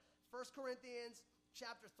1 Corinthians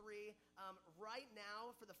chapter 3. Right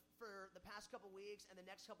now, for the past couple weeks and the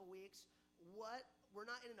next couple weeks, we're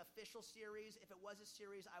not in an official series. If it was a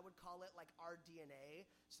series, I would call it like our DNA.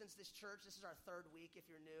 Since this church, this is our third week if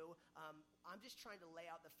you're new, I'm just trying to lay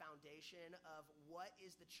out the foundation of what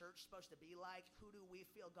is the church supposed to be like? Who do we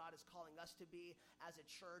feel God is calling us to be as a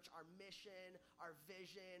church? Our mission, our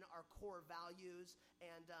vision, our core values.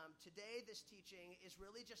 And today this teaching is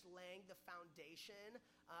really just laying the foundation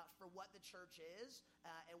for what the church is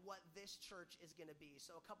and what this church is going to be.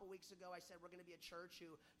 So a couple weeks ago I said we're going to be a church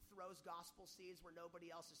who throws gospel seeds where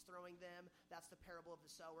nobody else is throwing them. That's the parable of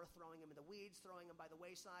the sower, throwing them in the weeds, throwing them by the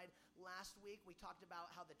wayside. Last week we talked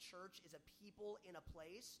about how the church is a people in a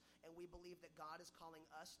place, and we believe that God is calling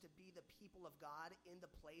us to be the people of God in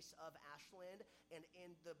the place of Ashland and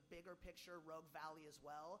in the bigger picture Rogue Valley as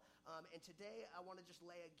well. And today I want to just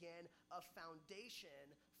lay again a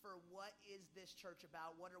foundation for what is this church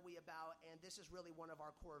about, what are we about, and this is really one of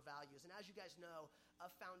our core values. And as you guys know, a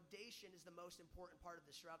foundation is the most important part of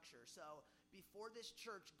the structure. So before this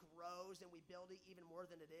church grows and we build it even more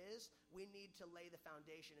than it is, we need to lay the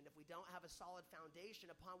foundation. And if we don't have a solid foundation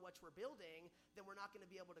upon which we're building, then we're not going to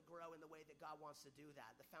be able to grow in the way that God wants to do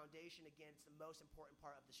that. The foundation, again, is the most important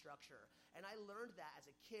part of the structure. And I learned that as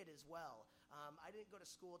a kid as well. I didn't go to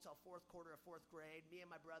school until fourth quarter of fourth grade. Me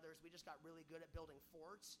and my brothers, we just got really good at building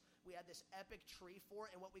forts. We had this epic tree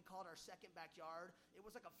fort in what we called our second backyard. It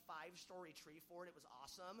was like a 5-story tree fort. It was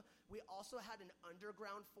awesome. We also had an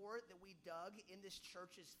underground fort that we dug in this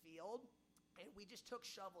church's field. And we just took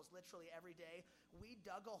shovels literally every day. We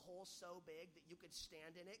dug a hole so big that you could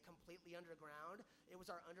stand in it completely underground. It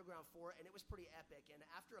was our underground fort, and it was pretty epic. And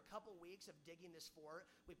after a couple weeks of digging this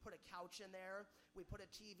fort, we put a couch in there. We put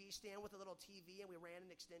a TV stand with a little TV, and we ran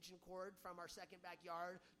an extension cord from our second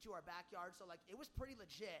backyard to our backyard. So, it was pretty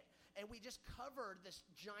legit. And we just covered this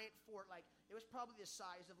giant fort. It was probably the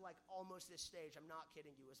size of, almost this stage. I'm not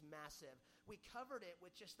kidding you. It was massive. We covered it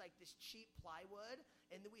with just, this cheap plywood,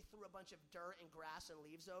 and then we threw a bunch of dirt and grass and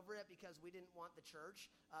leaves over it because we didn't want the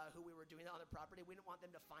church, who we were doing that on the property, we didn't want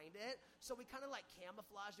them to find it. So we kind of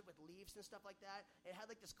camouflaged it with leaves and stuff like that. It had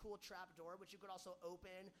this cool trap door, which you could also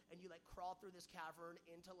open, and you crawl through this cavern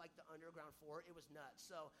into the underground fort. It was nuts.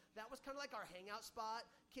 So that was kind of our hangout spot.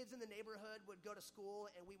 Kids in the neighborhood would go to school,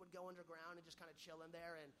 and we would go underground and just kind of chill in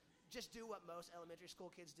there and just do what most elementary school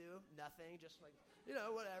kids do. Nothing, just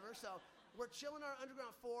whatever. So we're chilling our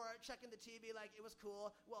underground fort, checking the TV, it was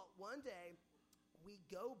cool. Well, one day we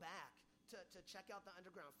go back to check out the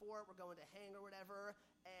underground fort. We're going to hang or whatever.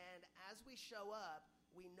 And as we show up,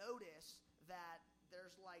 we notice that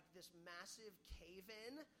there's this massive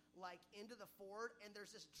cave-in into the fort, and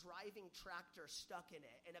there's this driving tractor stuck in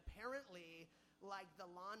it. And apparently the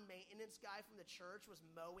lawn maintenance guy from the church was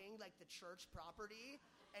mowing the church property,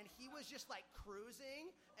 and he was just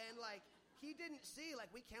cruising, and he didn't see,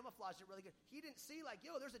 we camouflaged it really good. He didn't see,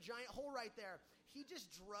 yo, there's a giant hole right there. He just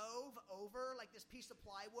drove over, this piece of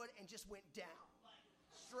plywood and just went down.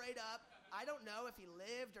 Straight up. I don't know if he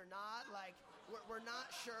lived or not. We're not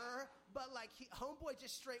sure. But, homeboy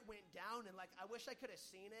just straight went down, and, I wish I could have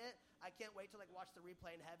seen it. I can't wait to, watch the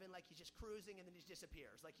replay in heaven. He's just cruising, and then he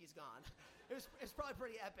disappears. He's gone. It's probably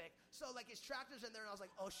pretty epic. So, his tractor's in there, and I was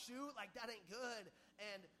like, oh, shoot, that ain't good.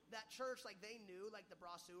 And that church, they knew, the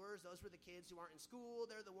brasseurs, those were the kids who aren't in school.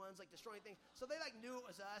 They're the ones, destroying things. So they, knew it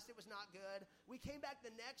was us. It was not good. We came back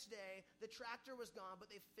the next day. The tractor was gone,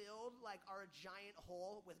 but they filled, our giant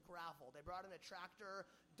hole with gravel. They brought in a tractor,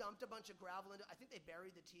 dumped a bunch of gravel into it. I think they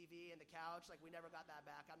buried the TV and the couch. We never got that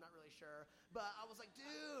back. I'm not really sure. But I was like,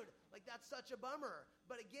 dude, that's such a bummer.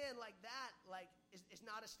 But again, that, is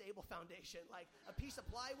not a stable foundation. A piece of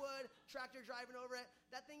plywood, tractor driving over it,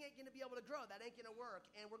 that thing ain't going to be able to grow. That ain't going to work.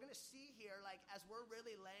 And we're going to see here, as we're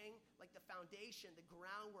really laying, the foundation, the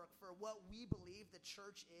groundwork for what we believe the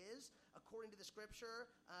church is, according to the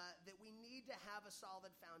scripture, that we need to have a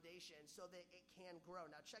solid foundation so that it can grow.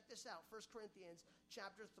 Now, check this out. 1 Corinthians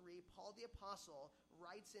chapter 3, Paul the Apostle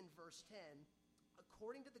writes in verse 10,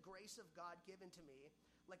 according to the grace of God given to me,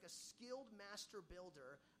 like a skilled master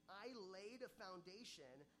builder, I laid a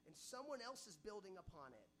foundation, and someone else is building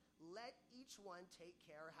upon it. Let each one take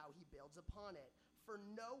care how he builds upon it. For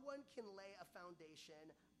no one can lay a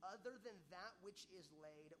foundation other than that which is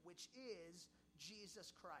laid, which is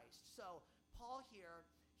Jesus Christ. So Paul here,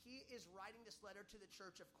 he is writing this letter to the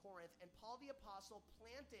church of Corinth, and Paul the Apostle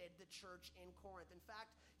planted the church in Corinth. In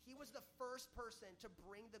fact, he was the first person to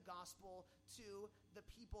bring the gospel to the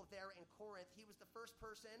people there in Corinth. He was the first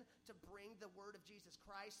person to bring the word of Jesus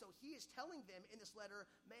Christ. So he is telling them in this letter,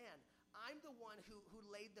 man, I'm the one who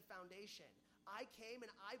laid the foundation. I came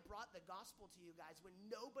and I brought the gospel to you guys when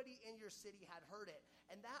nobody in your city had heard it.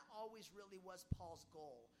 And that always really was Paul's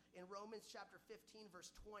goal. In Romans chapter 15,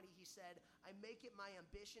 verse 20, he said, I make it my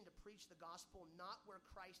ambition to preach the gospel not where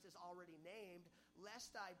Christ is already named,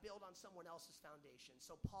 lest I build on someone else's foundation.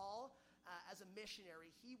 So Paul, as a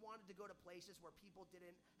missionary, he wanted to go to places where people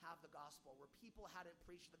didn't have the gospel, where people hadn't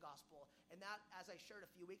preached the gospel. And that, as I shared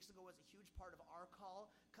a few weeks ago, was a huge part of our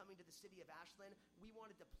call coming to the city of Ashland. We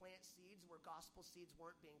wanted to plant seeds where gospel seeds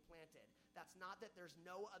weren't being planted. That's not that there's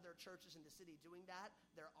no other churches in the city doing that.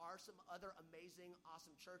 There are some other amazing,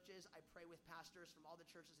 awesome churches. I pray with pastors from all the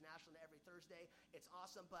churches in Ashland every Thursday. It's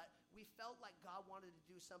awesome, but we felt like God wanted to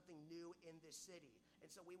do something new in this city. And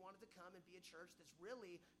so we wanted to come and be a church that's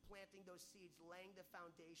really planting those seeds, laying the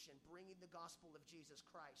foundation, bringing the gospel of Jesus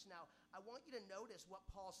Christ. Now, I want you to notice what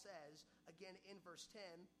Paul says, again, in verse 10.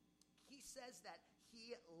 He says that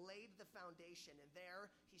he laid the foundation, and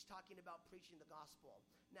there he's talking about preaching the gospel.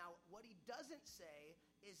 Now, what he doesn't say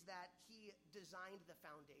is that he designed the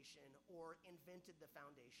foundation or invented the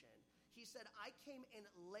foundation. He said, I came and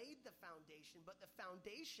laid the foundation, but the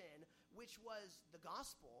foundation, which was the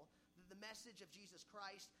gospel, the message of Jesus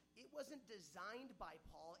Christ, it wasn't designed by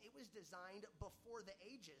Paul. It was designed before the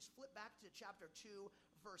ages. Flip back to chapter 2,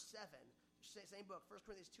 verse 7. Same book, 1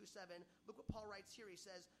 Corinthians 2:7. Look what Paul writes here. He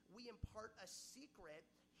says, we impart a secret,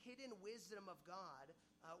 hidden wisdom of God,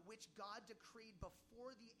 which God decreed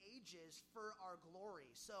before the ages for our glory.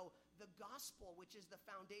 So the gospel, which is the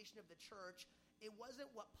foundation of the church, it wasn't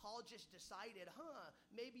what Paul just decided,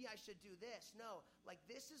 maybe I should do this. No, like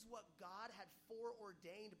this is what God had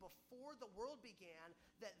foreordained before the world began,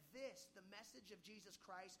 that this, the message of Jesus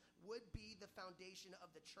Christ, would be the foundation of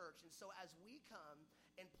the church. And so as we come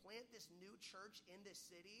and plant this new church in this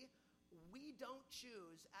city, we don't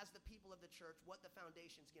choose as the people of the church what the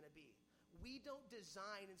foundation's going to be. We don't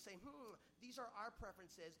design and say, these are our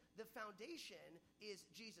preferences. The foundation is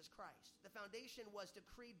Jesus Christ. The foundation was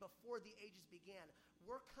decreed before the ages began.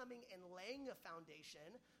 We're coming and laying a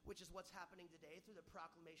foundation, which is what's happening today through the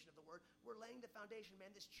proclamation of the word. We're laying the foundation,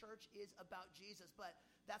 man. This church is about Jesus, but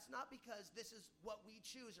that's not because this is what we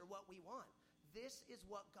choose or what we want. This is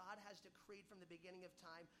what God has decreed from the beginning of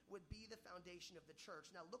time would be the foundation of the church.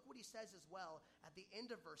 Now, look what he says as well at the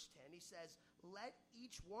end of verse 10. He says, let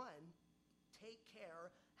each one take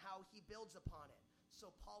care how he builds upon it.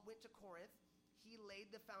 So Paul went to Corinth. He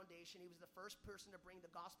laid the foundation. He was the first person to bring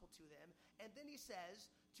the gospel to them. And then he says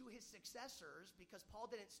to his successors, because Paul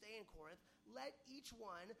didn't stay in Corinth, let each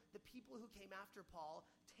one, the people who came after Paul,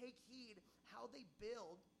 take heed how they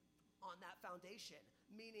build on that foundation.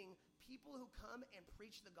 Meaning people who come and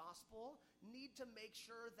preach the gospel need to make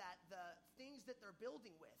sure that the things that they're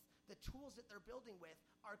building with, the tools that they're building with,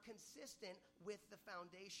 are consistent with the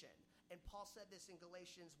foundation. And Paul said this in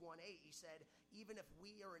Galatians 1:8. He said, even if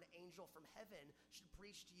we or an angel from heaven should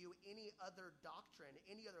preach to you any other doctrine,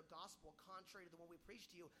 any other gospel contrary to the one we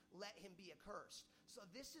preach to you, let him be accursed. So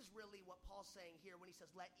this is really what Paul's saying here when he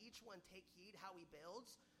says, let each one take heed how he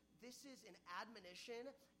builds. This is an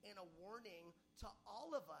admonition and a warning to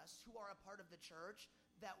all of us who are a part of the church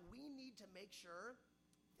that we need to make sure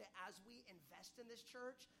that as we invest in this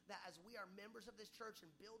church, that as we are members of this church and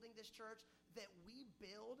building this church, that we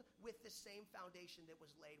build with the same foundation that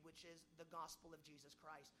was laid, which is the gospel of Jesus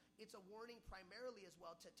Christ. It's a warning primarily as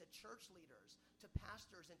well to church leaders, to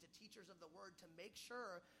pastors, and to teachers of the word to make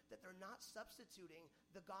sure that they're not substituting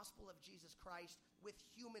the gospel of Jesus Christ with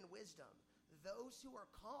human wisdom. Those who are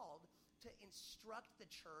called to instruct the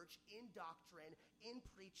church in doctrine, in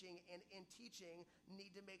preaching, and in teaching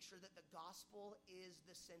need to make sure that the gospel is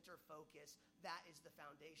the center focus. That is the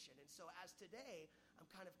foundation. And so as today, I'm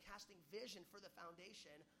kind of casting vision for the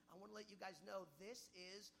foundation, I want to let you guys know this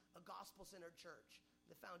is a gospel-centered church.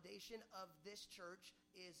 The foundation of this church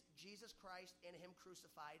is Jesus Christ and him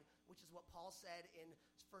crucified, which is what Paul said in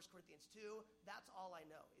 1 Corinthians 2. That's all I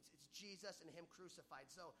know. It's Jesus and him crucified.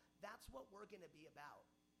 So that's what we're going to be about.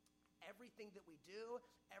 Everything that we do,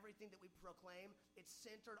 everything that we proclaim, it's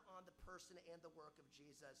centered on the person and the work of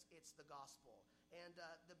Jesus. It's the gospel. And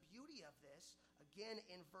the beauty of this, again,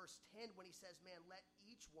 in verse 10, when he says, man, let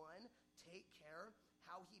each one take care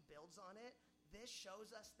how he builds on it, this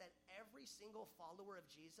shows us that every single follower of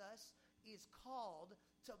Jesus is called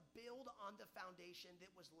to build on the foundation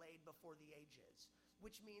that was laid before the ages,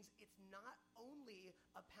 which means it's not only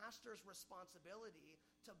a pastor's responsibility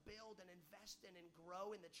to build and invest in and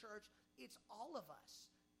grow in the church, it's all of us.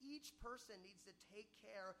 Each person needs to take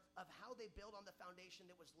care of how they build on the foundation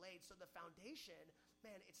that was laid. So the foundation,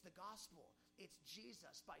 man, it's the gospel. It's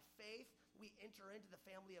Jesus. By faith, we enter into the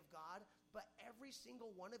family of God, but every single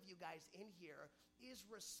one of you guys in here is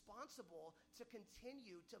responsible to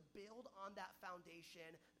continue to build on that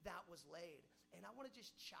foundation that was laid. And I want to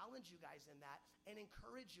just challenge you guys in that and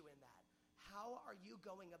encourage you in that. How are you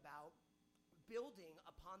going about building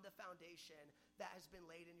upon the foundation that has been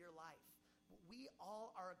laid in your life? We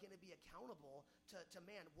all are going to be accountable to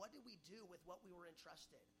man, what did we do with what we were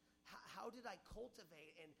entrusted? How did I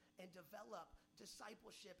cultivate and develop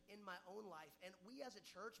discipleship in my own life? And we as a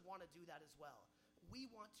church want to do that as well. We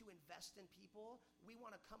want to invest in people. We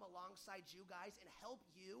want to come alongside you guys and help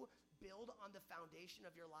you build on the foundation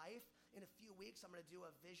of your life. In a few weeks, I'm going to do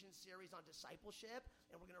a vision series on discipleship,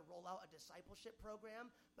 and we're going to roll out a discipleship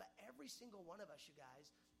program. But every single one of us, you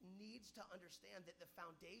guys, needs to understand that the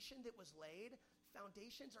foundation that was laid,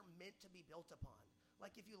 foundations are meant to be built upon.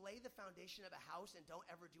 Like if you lay the foundation of a house and don't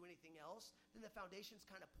ever do anything else, then the foundation's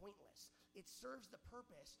kind of pointless. It serves the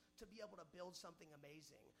purpose to be able to build something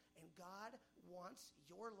amazing. And God wants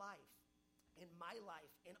your life, in my life,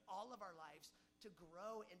 in all of our lives, to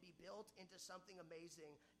grow and be built into something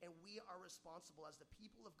amazing. And we are responsible as the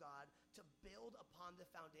people of God to build upon the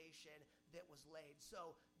foundation that was laid.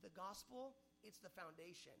 So the gospel, it's the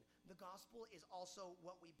foundation. The gospel is also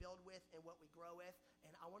what we build with and what we grow with.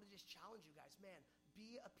 And I want to just challenge you guys, man,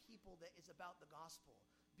 be a people that is about the gospel.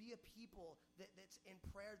 Be a people that's in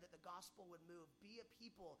prayer that the gospel would move. Be a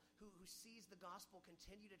people who sees the gospel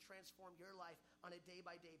continue to transform your life on a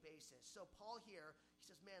day-by-day basis. So Paul here, he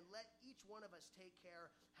says, man, let each one of us take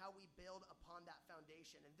care how we build upon that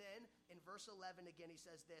foundation. And then in verse 11 again, he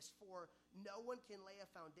says this, for no one can lay a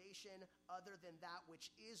foundation other than that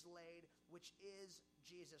which is laid, which is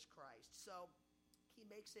Jesus Christ. So he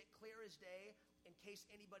makes it clear as day, in case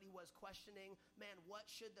anybody was questioning, man, what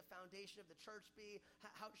should the foundation of the church be?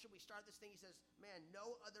 How should we start this thing? He says, man,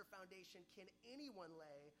 no other foundation can anyone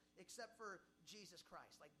lay except for Jesus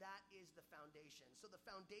Christ. Like that is the foundation. So the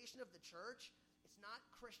foundation of the church, it's not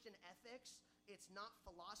Christian ethics. It's not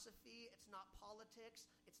philosophy. It's not politics.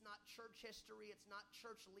 It's not church history. It's not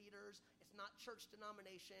church leaders. It's not church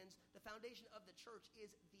denominations. The foundation of the church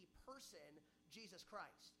is the person, Jesus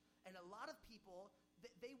Christ. And a lot of people,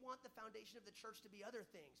 they want the foundation of the church to be other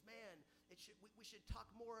things. Man, we should talk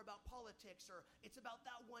more about politics, or it's about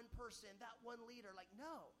that one person, that one leader. Like,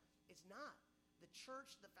 no, it's not. The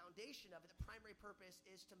church, the foundation of it, the primary purpose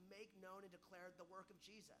is to make known and declare the work of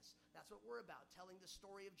Jesus. That's what we're about, telling the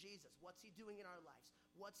story of Jesus. What's he doing in our lives?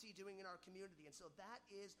 What's he doing in our community? And so that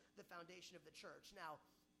is the foundation of the church. Now,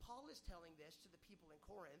 Paul is telling this to the people in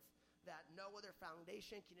Corinth, that no other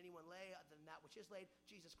foundation can anyone lay other than that which is laid,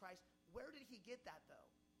 Jesus Christ. Where did he get that, though?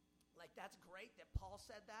 Like, that's great that Paul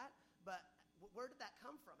said that, but where did that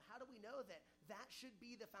come from? How do we know that that should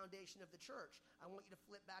be the foundation of the church? I want you to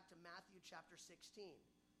flip back to Matthew chapter 16.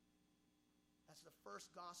 That's the first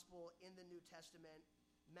gospel in the New Testament,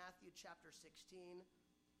 Matthew chapter 16.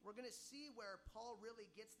 We're going to see where Paul really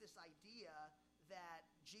gets this idea that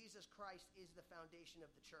Jesus Christ is the foundation of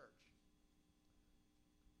the church.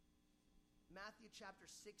 Matthew chapter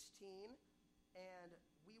 16, and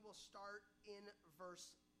we will start in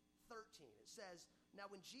verse 13. It says,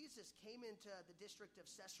 now when Jesus came into the district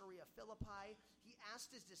of Caesarea Philippi, he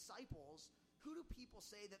asked his disciples, who do people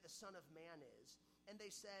say that the Son of Man is? And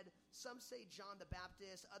they said, some say John the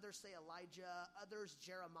Baptist, others say Elijah, others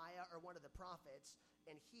Jeremiah or one of the prophets.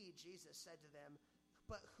 And he, Jesus, said to them,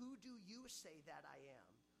 but who do you say that I am?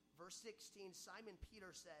 Verse 16, Simon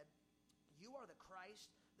Peter said, you are the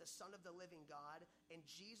Christ, the Son of the living God. And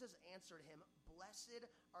Jesus answered him, blessed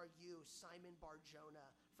are you, Simon Bar-Jonah,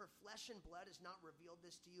 for flesh and blood has not revealed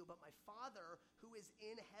this to you, but my Father who is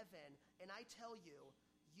in heaven. And I tell you,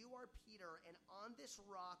 you are Peter, and on this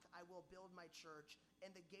rock I will build my church,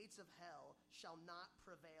 and the gates of hell shall not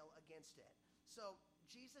prevail against it. So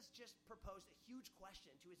Jesus just proposed a huge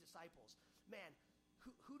question to his disciples. Man,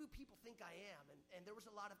 who do people think I am? And there was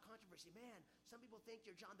a lot of controversy. Man, some people think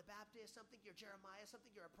you're John the Baptist, some think you're Jeremiah, some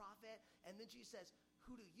think you're a prophet. And then Jesus says,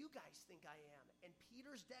 who do you guys think I am? And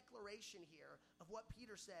Peter's declaration here of what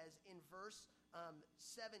Peter says in verse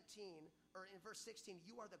 17, or in verse 16,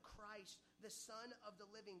 you are the Christ, the Son of the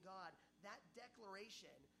living God. That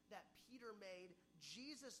declaration that Peter made,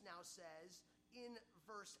 Jesus now says in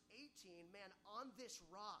verse 18, man, on this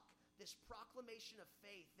rock, this proclamation of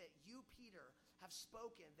faith that you, Peter, have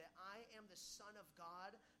spoken, that I am the Son of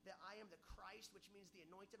God, that I am the Christ, which means the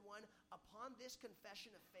anointed one. Upon this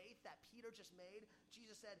confession of faith that Peter just made,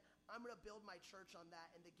 Jesus said, I'm going to build my church on that,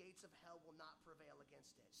 and the gates of hell will not prevail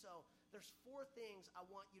against it. So there's four things I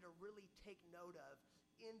want you to really take note of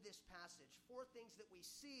in this passage. Four things that we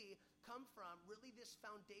see come from really this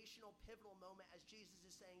foundational, pivotal moment as Jesus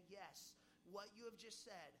is saying, yes, what you have just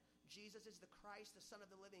said, Jesus is the Christ, the Son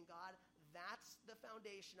of the living God, that's the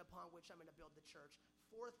foundation upon which I'm going to build the church.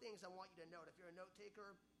 4 things I want you to note. If you're a note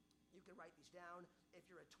taker, you can write these down. If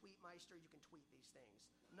you're a tweetmeister, you can tweet these things.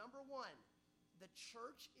 Number 1, the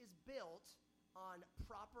church is built on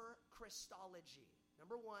proper Christology.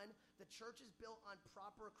 Number 1, the church is built on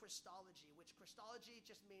proper Christology, which Christology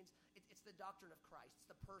just means it's the doctrine of Christ. It's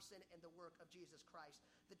the person and the work of Jesus Christ.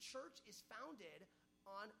 The church is founded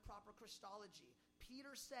on proper Christology.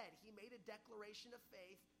 Peter said, he made a declaration of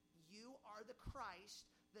faith, you are the Christ,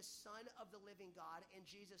 the Son of the living God. And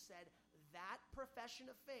Jesus said, that profession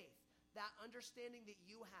of faith, that understanding that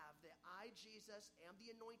you have, that I, Jesus, am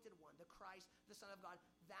the anointed one, the Christ, the Son of God,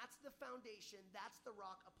 that's the foundation, that's the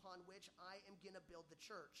rock upon which I am going to build the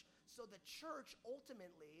church. So the church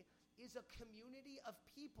ultimately is a community of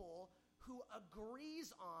people who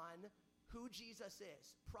agrees on who Jesus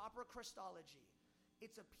is, proper Christology.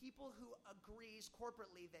 It's a people who agrees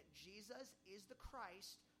corporately that Jesus is the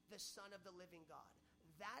Christ, the Son of the living God.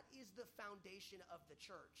 That is the foundation of the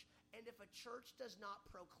church. And if a church does not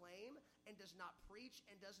proclaim and does not preach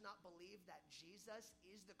and does not believe that Jesus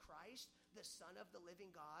is the Christ, the Son of the living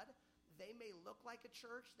God, they may look like a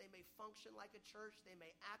church, they may function like a church, they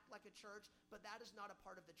may act like a church, but that is not a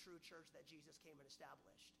part of the true church that Jesus came and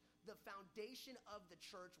established. The foundation of the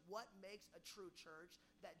church, what makes a true church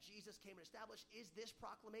that Jesus came and established, is this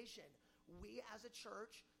proclamation. We as a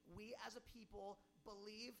church, we as a people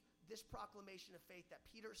believe this proclamation of faith that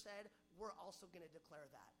Peter said, we're also going to declare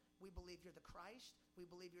that. We believe you're the Christ. We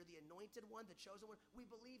believe you're the anointed one, the chosen one. We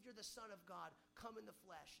believe you're the Son of God, come in the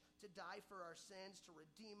flesh, to die for our sins, to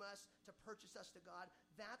redeem us, to purchase us to God.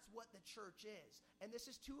 That's what the church is. And this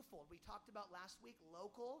is twofold. We talked about last week,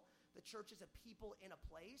 local. The church is a people in a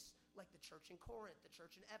place, like the church in Corinth, the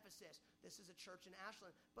church in Ephesus. This is a church in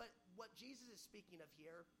Ashland. But what Jesus is speaking of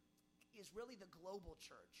here is really the global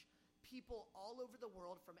church. People all over the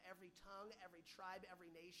world, from every tongue, every tribe,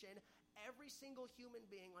 every nation, every single human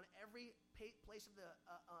being on every place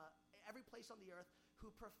on the earth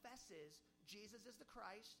who professes Jesus is the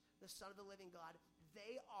Christ, the Son of the living God,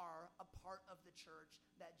 they are a part of the church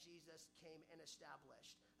that Jesus came and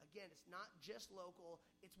established. Again, it's not just local,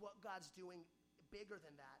 it's what God's doing bigger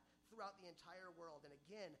than that throughout the entire world. And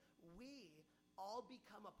again, we all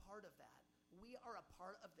become a part of that. We are a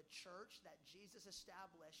part of the church that Jesus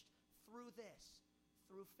established through this,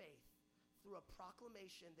 through faith, through a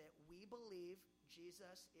proclamation that we believe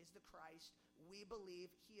Jesus is the Christ, we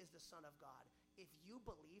believe he is the Son of God. If you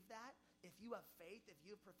believe that, if you have faith, if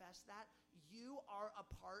you profess that, you are a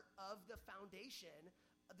part of the foundation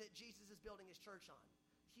that Jesus is building his church on.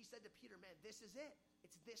 He said to Peter, man, this is it.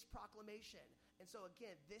 It's this proclamation. And so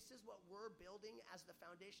again, this is what we're building as the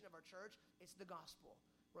foundation of our church. It's the gospel.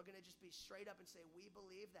 We're going to just be straight up and say, we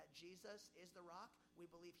believe that Jesus is the rock. We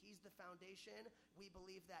believe he's the foundation. We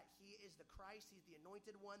believe that he is the Christ. He's the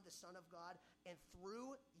anointed one, the Son of God. And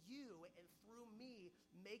through you and through me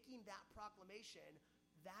making that proclamation,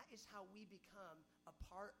 that is how we become a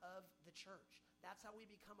part of the church. That's how we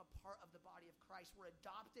become a part of the body of Christ. We're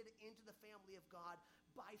adopted into the family of God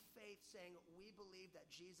by faith, saying we believe that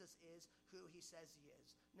Jesus is who he says he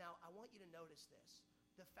is. Now, I want you to notice this.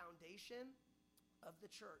 The foundation of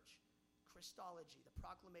the church, Christology, the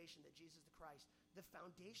proclamation that Jesus is the Christ, the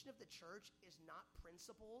foundation of the church is not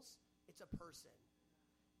principles, it's a person.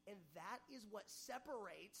 And that is what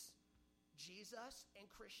separates Jesus and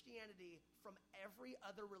Christianity from every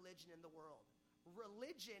other religion in the world.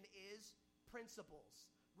 Religion is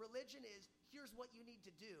principles. Religion is, here's what you need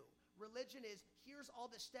to do. Religion is, here's all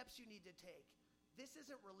the steps you need to take. This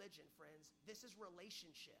isn't religion, friends. This is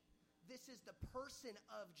relationship. This is the person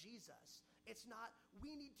of Jesus. It's not,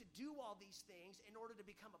 we need to do all these things in order to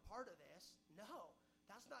become a part of this. No,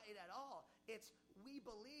 that's not it at all. It's, we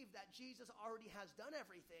believe that Jesus already has done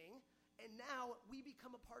everything, and now we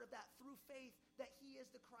become a part of that through faith that he is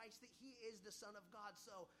the Christ, that he is the Son of God.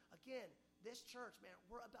 So again, this church, man,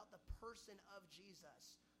 we're about the person of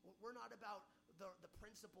Jesus. We're not about the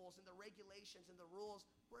principles and the regulations and the rules.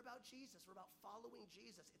 We're about Jesus. We're about following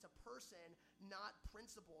Jesus. It's a person, not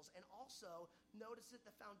principles. And also, notice that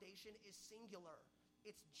the foundation is singular.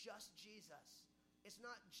 It's just Jesus. It's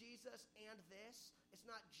not Jesus and this. It's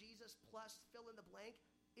not Jesus plus fill in the blank.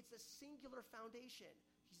 It's a singular foundation.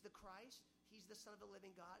 He's the Christ. He's the Son of the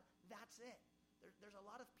living God. That's it. There's a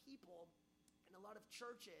lot of people and a lot of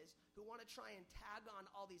churches who want to try and tag on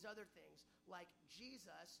all these other things, like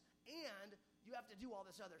Jesus, and you have to do all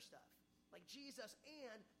this other stuff. Like Jesus,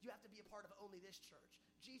 and you have to be a part of only this church.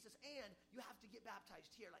 Jesus, and you have to get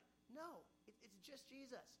baptized here. Like, no, it's just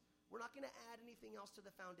Jesus. We're not going to add anything else to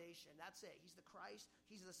the foundation. That's it. He's the Christ.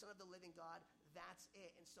 He's the Son of the living God. That's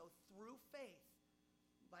it. And so through faith,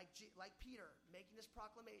 like Peter making this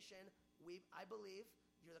proclamation, I believe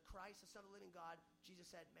you're the Christ, the Son of the living God. Jesus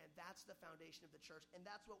said, man, that's the foundation of the church. And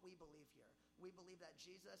that's what we believe here. We believe that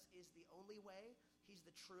Jesus is the only way. He's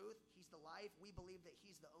the truth. He's the life. We believe that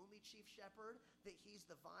he's the only chief shepherd, that he's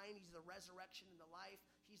the vine. He's the resurrection and the life.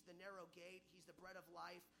 He's the narrow gate. He's the bread of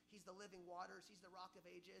life. He's the living waters. He's the rock of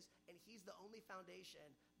ages. And he's the only foundation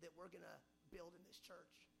that we're going to build in this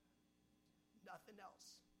church. Nothing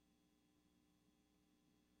else.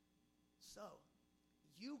 So,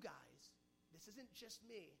 you guys, this isn't just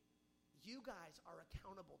me. You guys are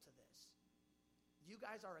accountable to this. You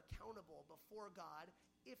guys are accountable before God.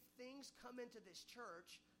 If things come into this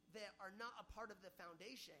church that are not a part of the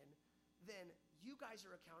foundation, then you guys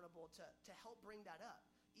are accountable to help bring that up.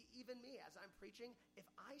 Even me, as I'm preaching, if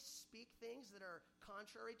I speak things that are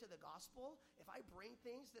contrary to the gospel, if I bring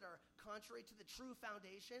things that are contrary to the true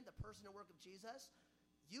foundation, the person and work of Jesus,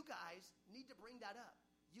 you guys need to bring that up.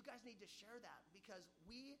 You guys need to share that, because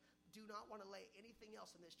we do not want to lay anything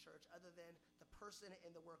else in this church other than the person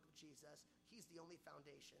and the work of Jesus. He's the only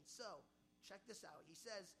foundation. So, check this out. He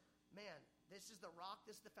says, man, this is the rock,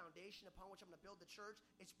 this is the foundation upon which I'm going to build the church.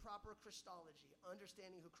 It's proper Christology,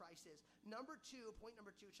 understanding who Christ is. Point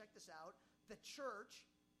number two, check this out. The church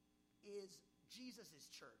is Jesus'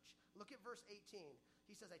 church. Look at verse 18.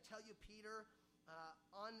 He says, I tell you, Peter,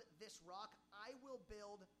 on this rock, I will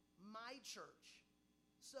build my church.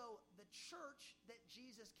 So the church that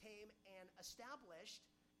Jesus came and established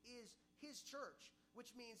is his church,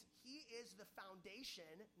 which means he is the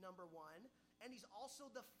foundation, number one, and he's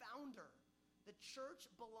also the founder. The church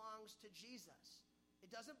belongs to Jesus.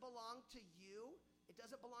 It doesn't belong to you. It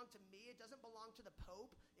doesn't belong to me. It doesn't belong to the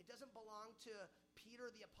Pope. It doesn't belong to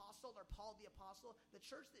Peter the apostle or Paul the apostle. The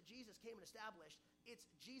church that Jesus came and established, it's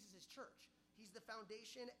Jesus' church. He's the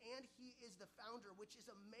foundation and he is the founder, which is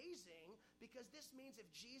amazing, because this means if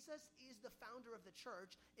Jesus is the founder of the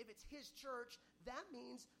church, if it's his church, that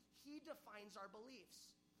means he defines our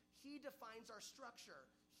beliefs. He defines our structure.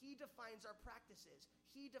 He defines our practices.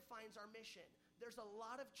 He defines our mission. There's a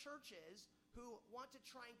lot of churches who want to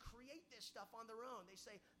try and create this stuff on their own. They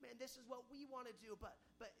say, man, this is what we want to do, but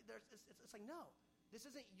it's like, no. This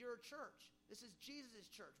isn't your church. This is Jesus'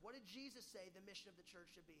 church. What did Jesus say the mission of the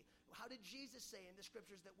church should be? How did Jesus say in the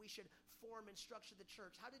scriptures that we should form and structure the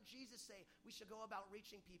church? How did Jesus say we should go about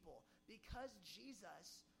reaching people? Because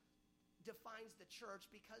Jesus defines the church,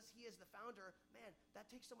 because he is the founder, man, that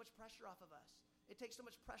takes so much pressure off of us. It takes so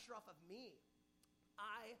much pressure off of me.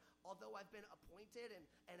 Although I've been appointed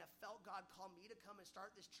and have felt God call me to come and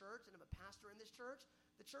start this church, and I'm a pastor in this church,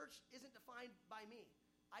 the church isn't defined by me.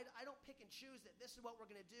 I don't pick and choose that this is what we're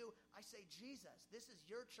going to do. I say, Jesus, this is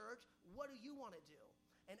your church. What do you want to do?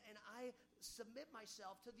 And I submit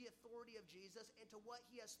myself to the authority of Jesus and to what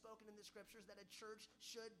he has spoken in the scriptures that a church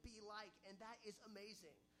should be like. And that is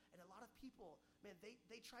amazing. And a lot of people, man,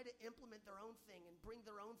 they try to implement their own thing and bring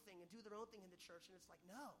their own thing and do their own thing in the church. And it's like,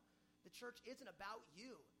 no, the church isn't about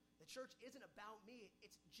you. The church isn't about me.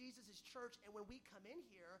 It's Jesus' church. And when we come in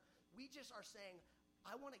here, we just are saying,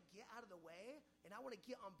 I want to get out of the way, and I want to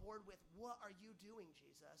get on board with, what are you doing,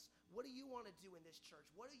 Jesus? What do you want to do in this church?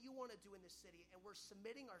 What do you want to do in this city? And we're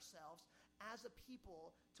submitting ourselves as a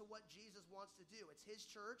people to what Jesus wants to do. It's his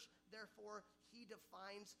church, therefore he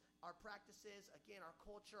defines our practices, again, our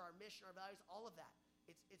culture, our mission, our values, all of that.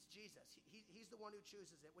 It's Jesus. He's the one who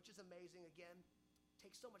chooses it, which is amazing. Again,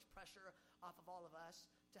 takes so much pressure off of all of us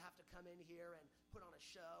to have to come in here and put on a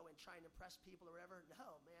show and try and impress people or whatever.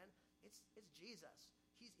 No, man. It's Jesus.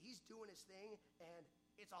 He's doing his thing, and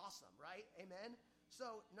it's awesome, right? Amen?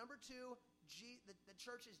 So, number two, the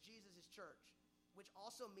church is Jesus' church, which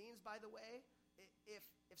also means, by the way, if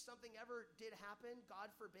something ever did happen, God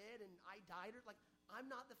forbid, and I died, I'm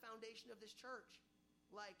not the foundation of this church.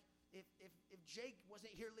 Like, if Jake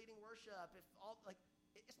wasn't here leading worship,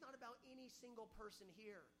 it's not about any single person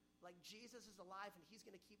here. Like, Jesus is alive, and he's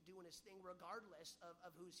going to keep doing his thing regardless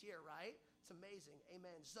of who's here, right? It's amazing.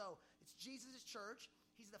 Amen. So, it's Jesus' church.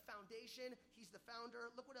 He's the foundation. He's the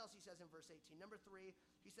founder. Look what else he says in verse 18. Number 3,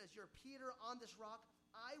 he says, you're Peter on this rock.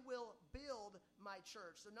 I will build my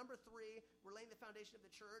church. So, number 3, we're laying the foundation of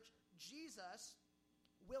the church. Jesus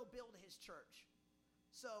will build his church.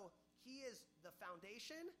 So, he is the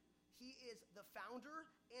foundation. He is the founder.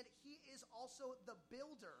 And he is also the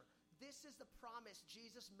builder. This is the promise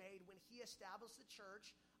Jesus made when he established the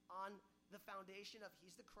church on the foundation of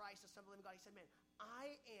he's the Christ, the Son of the living God. He said, man,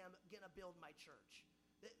 I am going to build my church.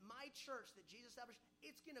 That my church that Jesus established,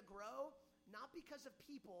 it's going to grow. not because of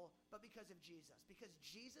people, but because of Jesus. Because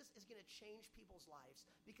Jesus is going to change people's lives.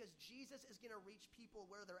 Because Jesus is going to reach people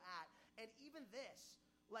where they're at. And even this,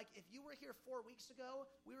 like if you were here 4 weeks ago,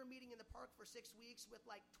 we were meeting in the park for 6 weeks with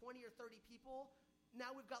like 20 or 30 people.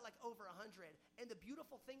 Now we've got like over 100. And the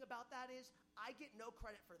beautiful thing about that is I get no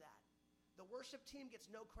credit for that. The worship team gets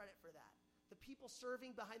no credit for that. The people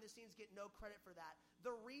serving behind the scenes get no credit for that.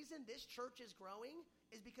 The reason this church is growing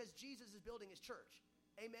is because Jesus is building his church.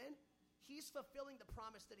 Amen? He's fulfilling the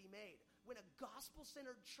promise that he made. When a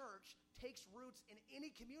gospel-centered church takes roots in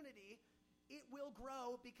any community, it will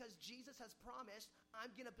grow because Jesus has promised,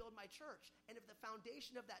 I'm going to build my church. And if the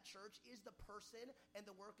foundation of that church is the person and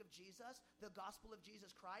the work of Jesus, the gospel of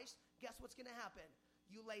Jesus Christ, guess what's going to happen?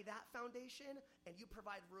 You lay that foundation and you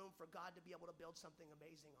provide room for God to be able to build something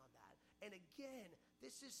amazing on that. And again,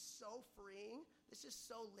 this is so freeing. This is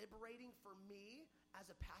so liberating for me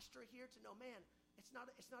as a pastor here to know, man, it's not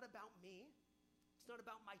about me. It's not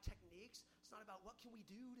about my techniques. It's not about what can we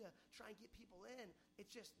do to try and get people in.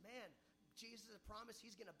 It's just, man, Jesus has promised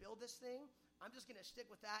he's going to build this thing. I'm just going to stick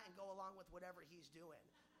with that and go along with whatever he's doing.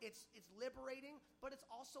 It's liberating, but it's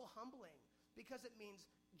also humbling because it means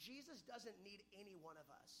Jesus doesn't need any one of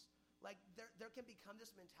us. Like there can become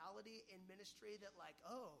this mentality in ministry that like,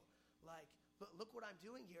 oh, like look what I'm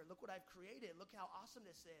doing here. Look what I've created. Look how awesome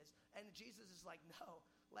this is. And Jesus is like, no,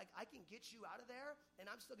 like I can get you out of there and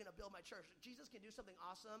I'm still going to build my church. Jesus can do something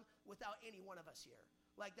awesome without any one of us here.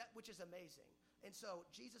 Like that, which is amazing. And so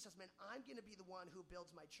Jesus says, man, I'm going to be the one who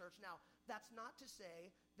builds my church. Now, that's not to say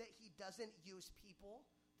that he doesn't use people,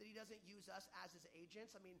 that he doesn't use us as his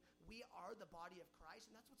agents. I mean, we are the body of Christ,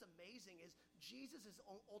 and that's what's amazing is Jesus is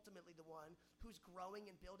ultimately the one who's growing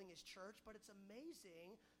and building his church, but it's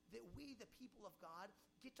amazing that we, the people of God,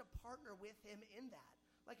 get to partner with him in that.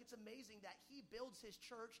 Like, it's amazing that he builds his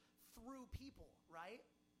church through people, right?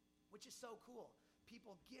 Which is so cool.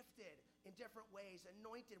 People gifted in different ways,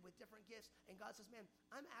 anointed with different gifts. And God says, man,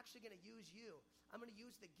 I'm actually going to use you. I'm going to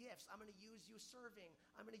use the gifts. I'm going to use you serving.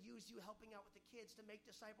 I'm going to use you helping out with the kids to make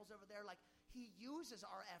disciples over there. Like he uses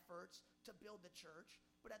our efforts to build the church.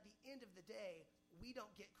 But at the end of the day, we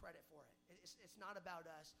don't get credit for it. It's not about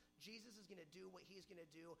us. Jesus is going to do what he's going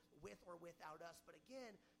to do with or without us. But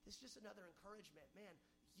again, this is just another encouragement. Man,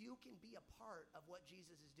 you can be a part of what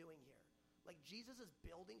Jesus is doing here. Like Jesus is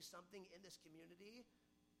building something in this community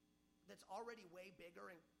that's already way bigger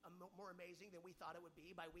and more amazing than we thought it would be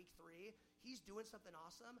by week 3. He's doing something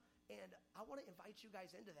awesome, and I want to invite you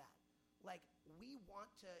guys into that. Like, we want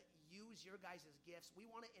to use your guys' gifts. We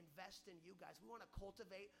want to invest in you guys. We want to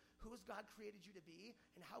cultivate who has God created you to be,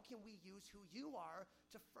 and how can we use who you are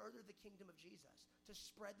to further the kingdom of Jesus, to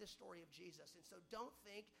spread the story of Jesus. And so don't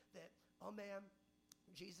think that, oh man,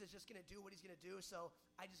 Jesus is just going to do what he's going to do, so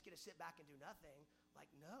I just get to sit back and do nothing.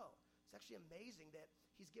 Like, no. It's actually amazing that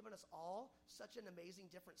he's given us all such an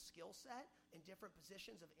amazing different skill set and different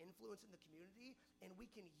positions of influence in the community, and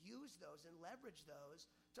we can use those and leverage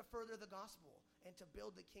those to further the gospel and to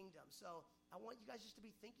build the kingdom. So I want you guys just to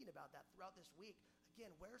be thinking about that throughout this week.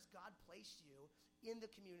 Again, where's God placed you in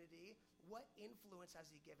the community? What influence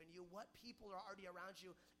has he given you? What people are already around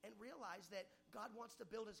you? And realize that God wants to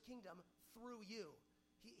build his kingdom through you.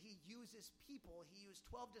 He uses people. He used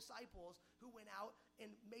 12 disciples who went out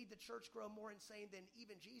and made the church grow more insane than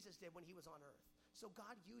even Jesus did when he was on earth. So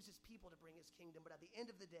God uses people to bring his kingdom, but at the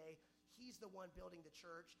end of the day, he's the one building the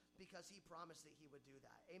church because he promised that he would do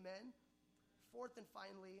that. Amen? Fourth and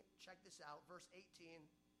finally, check this out, verse 18.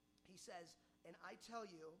 He says, and I tell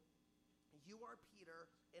you, you are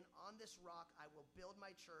Peter, and on this rock I will build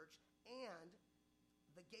my church, and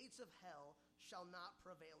the gates of hell shall not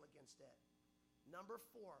prevail against it. Number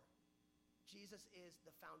 4, Jesus is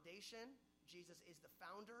the foundation, Jesus is the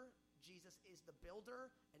founder, Jesus is the builder,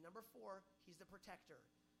 and number 4, he's the protector.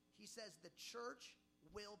 He says the church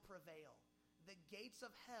will prevail. The gates of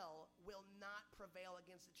hell will not prevail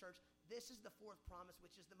against the church. This is the 4th promise,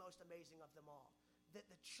 which is the most amazing of them all. That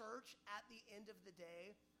the church at the end of the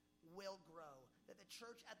day will grow. That the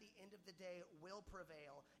church at the end of the day will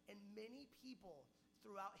prevail. And many people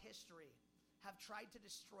throughout history have tried to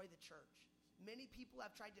destroy the church. Many people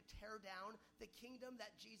have tried to tear down the kingdom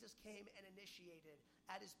that Jesus came and initiated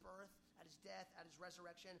at his birth, at his death, at his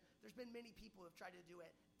resurrection. There's been many people who have tried to do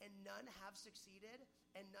it, and none have succeeded,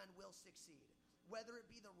 and none will succeed. Whether it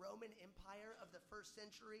be the Roman Empire of the 1st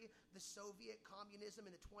century, the Soviet communism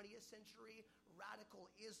in the 20th century, radical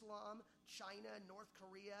Islam, China, North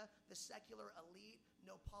Korea, the secular elite,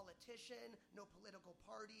 no politician, no political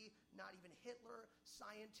party, not even Hitler,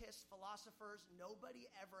 scientists, philosophers, nobody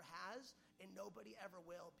ever has and nobody ever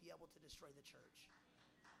will be able to destroy the church.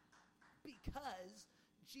 Because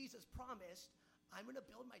Jesus promised, I'm going to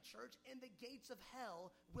build my church and the gates of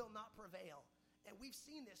hell will not prevail. And we've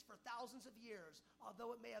seen this for thousands of years.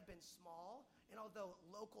 Although it may have been small, and although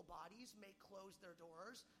local bodies may close their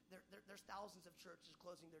doors, there's thousands of churches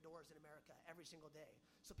closing their doors in America every single day.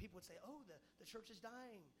 So people would say, oh, the church is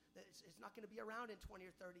dying. It's not going to be around in 20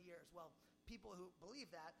 or 30 years. Well, people who believe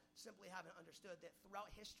that simply haven't understood that throughout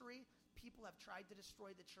history, people have tried to destroy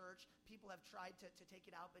the church. People have tried to take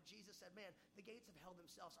it out. But Jesus said, man, the gates of hell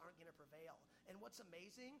themselves aren't going to prevail. And what's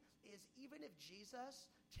amazing is even if Jesus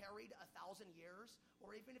tarried 1,000 years,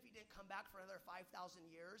 or even if he didn't come back for another 5,000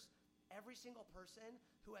 years, every single person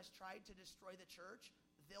who has tried to destroy the church,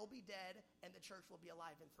 they'll be dead and the church will be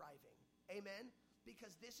alive and thriving. Amen?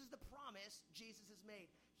 Because this is the promise Jesus has made.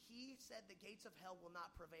 He said the gates of hell will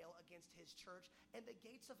not prevail against his church, and the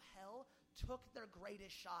gates of hell took their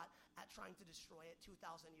greatest shot at trying to destroy it 2,000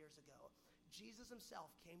 years ago. Jesus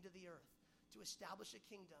himself came to the earth to establish a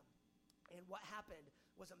kingdom. And what happened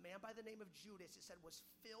was a man by the name of Judas, it said, was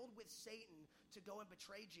filled with Satan to go and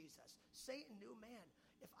betray Jesus. Satan knew, man,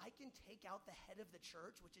 if I can take out the head of the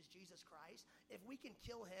church, which is Jesus Christ, if we can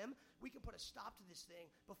kill him, we can put a stop to this thing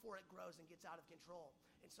before it grows and gets out of control.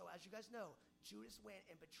 And so as you guys know, Judas went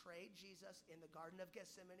and betrayed Jesus in the Garden of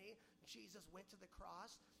Gethsemane. Jesus went to the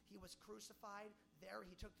cross. He was crucified. There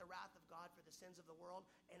he took the wrath of God for the sins of the world.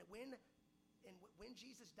 And when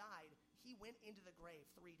Jesus died, he went into the grave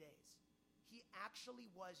 3 days. He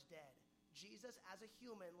actually was dead. Jesus, as a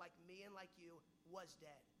human like me and like you, was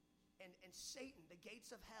dead. And Satan, the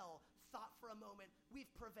gates of hell, thought for a moment,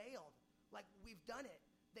 we've prevailed. Like, we've done it.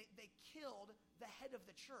 They killed the head of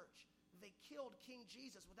the church. They killed King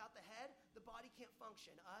Jesus. Without the head, the body can't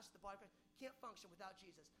function. Us, the body can't function without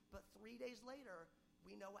Jesus. But 3 days later,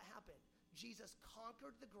 we know what happened. Jesus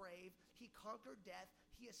conquered the grave. He conquered death.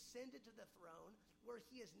 He ascended to the throne, where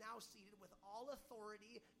he is now seated with all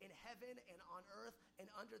authority in heaven and on earth and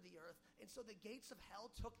under the earth. And so the gates of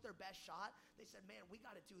hell took their best shot. They said, man, we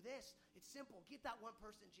got to do this. It's simple. Get that one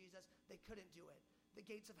person, Jesus. They couldn't do it. The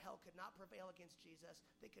gates of hell could not prevail against Jesus.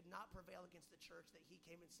 They could not prevail against the church that he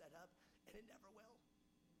came and set up, and it never will.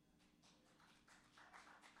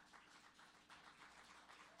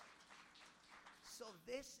 So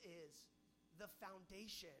this is the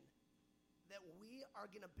foundation that we are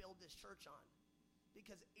going to build this church on.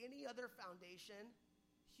 Because any other foundation,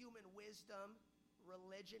 human wisdom,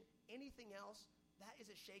 religion, anything else, that is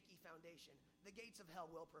a shaky foundation. The gates of hell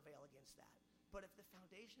will prevail against that. But if the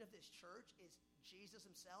foundation of this church is Jesus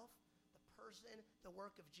himself, the person, the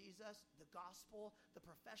work of Jesus, the gospel, the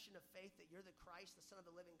profession of faith that you're the Christ, the Son of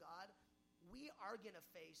the living God, we are going to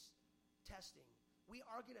face testing. We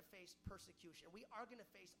are going to face persecution. We are going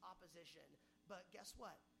to face opposition. But guess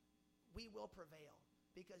what? We will prevail.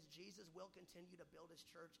 Because Jesus will continue to build his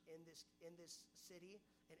church in this city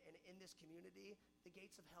and in this community. The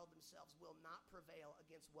gates of hell themselves will not prevail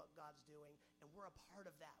against what God's doing. And we're a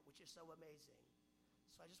part of that, which is so amazing.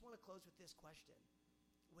 So I just want to close with this question.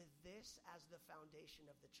 With this as the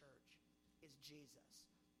foundation of the church is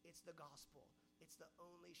Jesus. It's the gospel. It's the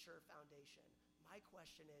only sure foundation. My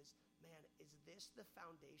question is, man, is this the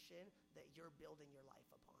foundation that you're building your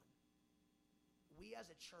life upon? We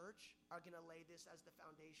as a church are going to lay this as the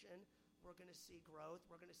foundation. We're going to see growth.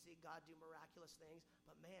 We're going to see God do miraculous things.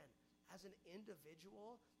 But man, as an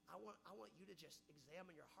individual, I want you to just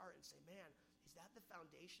examine your heart and say, man, is that the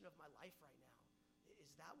foundation of my life right now?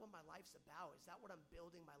 Is that what my life's about? Is that what I'm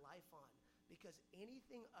building my life on? Because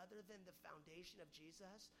anything other than the foundation of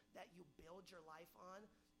Jesus that you build your life on,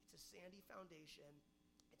 it's a sandy foundation.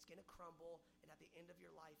 It's going to crumble. And at the end of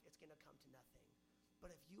your life, it's going to come to nothing.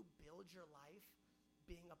 But if you build your life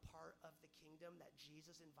being a part of the kingdom that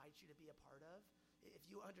Jesus invites you to be a part of, if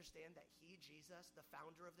you understand that he, Jesus, the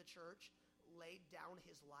founder of the church, laid down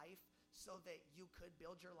his life so that you could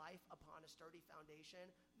build your life upon a sturdy foundation,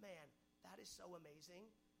 man, that is so amazing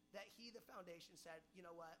that he, the foundation, said, you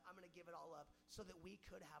know what, I'm going to give it all up so that we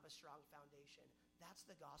could have a strong foundation. That's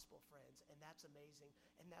the gospel, friends, and that's amazing,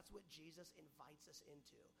 and that's what Jesus invites us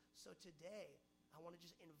into. So today, I want to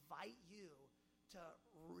just invite you to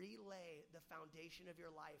relay the foundation of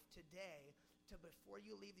your life today, to before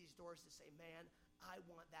you leave these doors, to say, man, I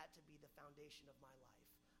want that to be the foundation of my life.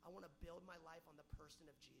 I want to build my life on the person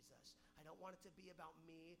of Jesus. I don't want it to be about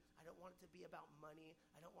me. I don't want it to be about money.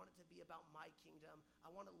 I don't want it to be about my kingdom. I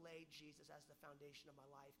want to lay Jesus as the foundation of my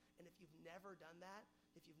life. And if you've never done that,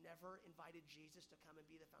 if you've never invited Jesus to come and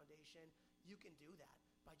be the foundation, you can do that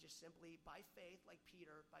by just simply, by faith, like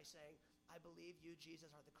Peter, by saying, I believe you, Jesus,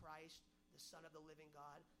 are the Christ, the Son of the living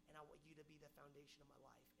God, and I want you to be the foundation of my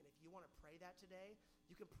life. And if you want to pray that today,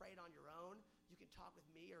 you can pray it on your own. You can talk with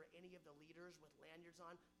me or any of the leaders with lanyards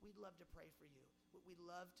on. We'd love to pray for you. We'd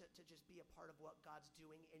love to just be a part of what God's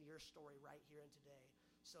doing in your story right here and today.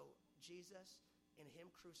 So Jesus and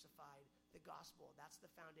him crucified, the gospel, that's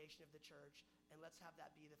the foundation of the church. And let's have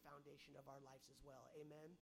that be the foundation of our lives as well. Amen.